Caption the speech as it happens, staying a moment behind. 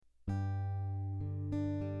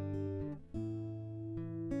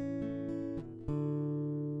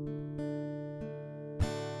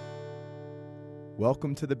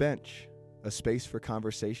Welcome to The Bench, a space for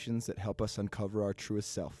conversations that help us uncover our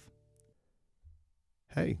truest self.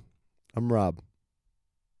 Hey, I'm Rob.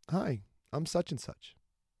 Hi, I'm such and such.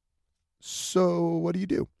 So, what do you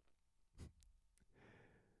do?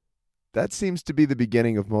 That seems to be the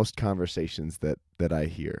beginning of most conversations that I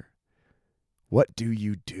hear. What do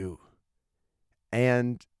you do?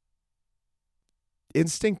 And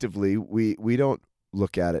instinctively, we don't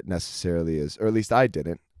look at it necessarily as, or at least I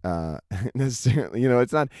didn't necessarily.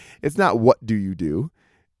 It's not what do you do,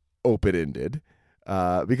 open-ended.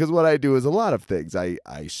 Because what I do is a lot of things. I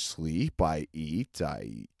sleep, I eat,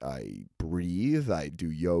 I breathe, I do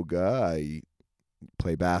yoga, I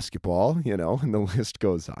play basketball, and the list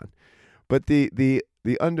goes on. But the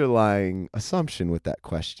underlying assumption with that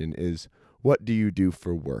question is, what do you do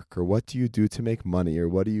for work, or what do you do to make money, or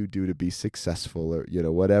what do you do to be successful, or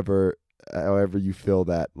whatever, however you fill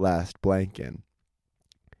that last blank in.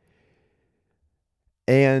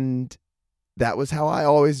 And that was how I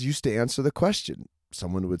always used to answer the question.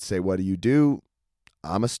 Someone would say, what do you do?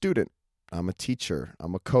 I'm a student. I'm a teacher.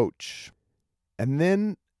 I'm a coach. And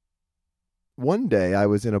then one day I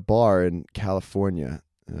was in a bar in California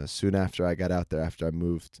soon after I got out there, after I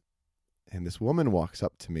moved. And this woman walks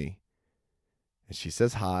up to me and she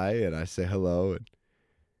says hi, and I say hello. And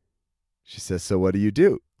she says, so what do you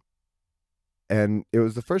do? And it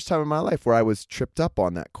was the first time in my life where I was tripped up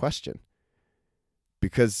on that question.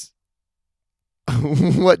 Because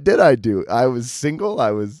what did I do? I was single. I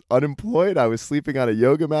was unemployed. I was sleeping on a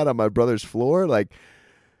yoga mat on my brother's floor. Like,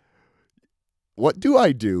 what do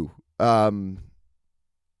I do? And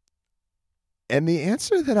the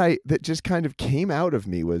answer that just kind of came out of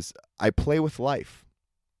me was, I play with life.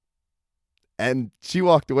 And she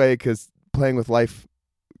walked away because playing with life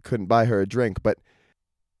couldn't buy her a drink. But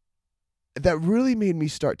that really made me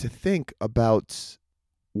start to think about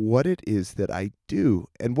what it is that I do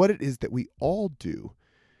and what it is that we all do.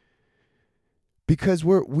 Because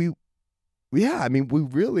whatever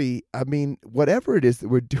it is that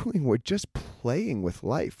we're doing, we're just playing with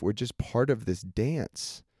life. We're just part of this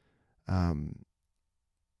dance.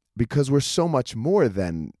 Because we're so much more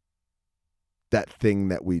than that thing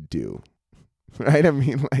that we do. Right?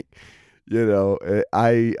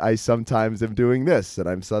 I sometimes am doing this and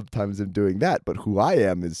I'm sometimes am doing that, but who I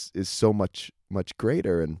am is so much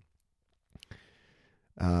greater. And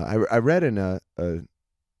I read in a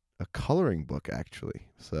coloring book, actually.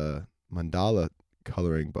 It's a mandala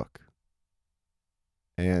coloring book.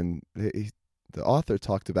 And the author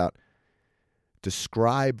talked about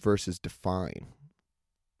describe versus define.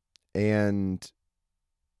 And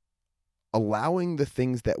allowing the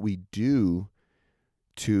things that we do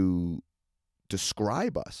to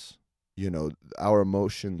describe us, our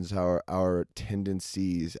emotions, our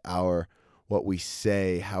tendencies, what we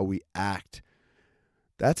say, how we act.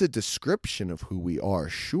 That's a description of who we are,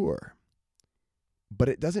 sure. But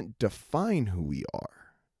it doesn't define who we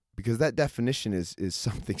are, because that definition is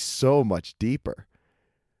something so much deeper.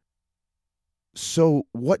 So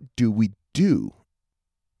what do we do,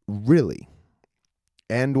 really?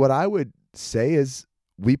 And what I would say is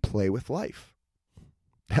we play with life.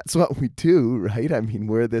 That's what we do, right?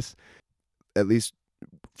 We're this, at least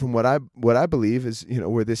from what I believe is,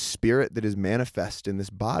 we're this spirit that is manifest in this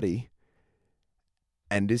body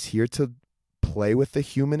and is here to play with the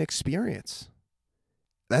human experience.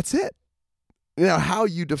 That's it. How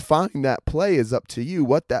you define that play is up to you,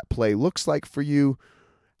 what that play looks like for you,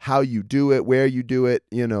 how you do it, where you do it,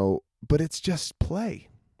 but it's just play.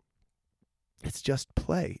 It's just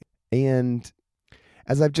play. And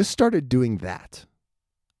as I've just started doing that,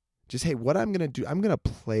 just, hey, what I'm going to do, I'm going to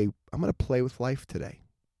play with life today.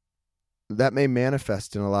 That may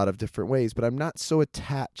manifest in a lot of different ways, but I'm not so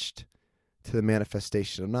attached to the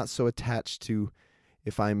manifestation. I'm not so attached to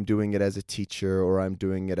if I'm doing it as a teacher, or I'm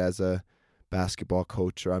doing it as a basketball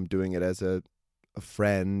coach, or I'm doing it as a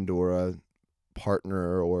friend or a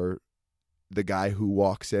partner, or the guy who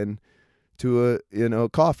walks in to a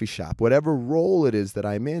coffee shop. Whatever role it is that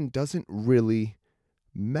I'm in doesn't really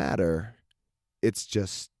matter. It's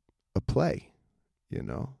just a play.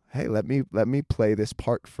 Hey, let me play this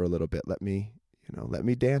part for a little bit. Let me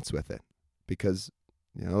dance with it, because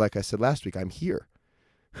like I said last week, I'm here.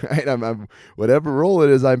 Right? I'm whatever role it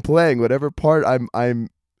is I'm playing, whatever part I'm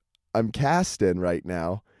cast in right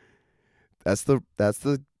now. That's the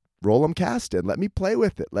role I'm cast in. Let me play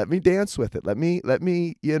with it. Let me dance with it. Let me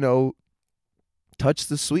touch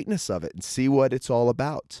the sweetness of it and see what it's all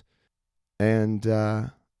about. And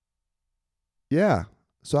yeah.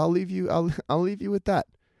 So I'll leave you with that.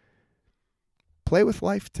 Play with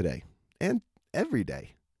life today and every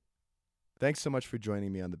day. Thanks so much for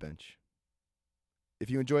joining me on The Bench. If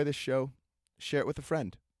you enjoy this show, share it with a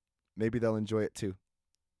friend. Maybe they'll enjoy it too.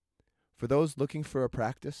 For those looking for a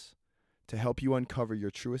practice to help you uncover your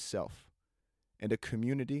truest self and a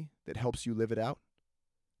community that helps you live it out,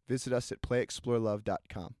 visit us at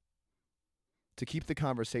playexplorelove.com. To keep the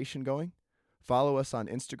conversation going, follow us on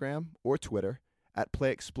Instagram or Twitter at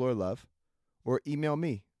playexplorelove, or email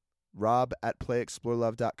me,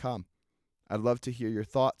 rob@playexplorelove.com. I'd love to hear your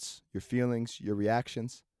thoughts, your feelings, your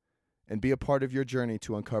reactions, and be a part of your journey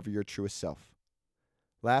to uncover your truest self.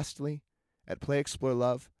 Lastly, at Play Explore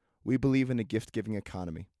Love, we believe in a gift-giving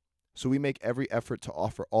economy, so we make every effort to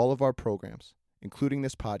offer all of our programs, including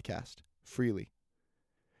this podcast, freely.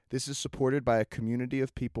 This is supported by a community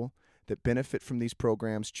of people that benefit from these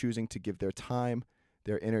programs choosing to give their time,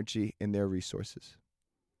 their energy, and their resources.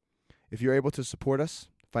 If you're able to support us,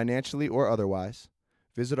 financially or otherwise,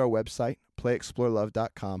 visit our website,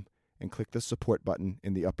 playexplorelove.com, and click the support button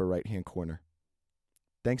in the upper right-hand corner.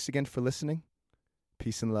 Thanks again for listening.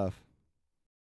 Peace and love.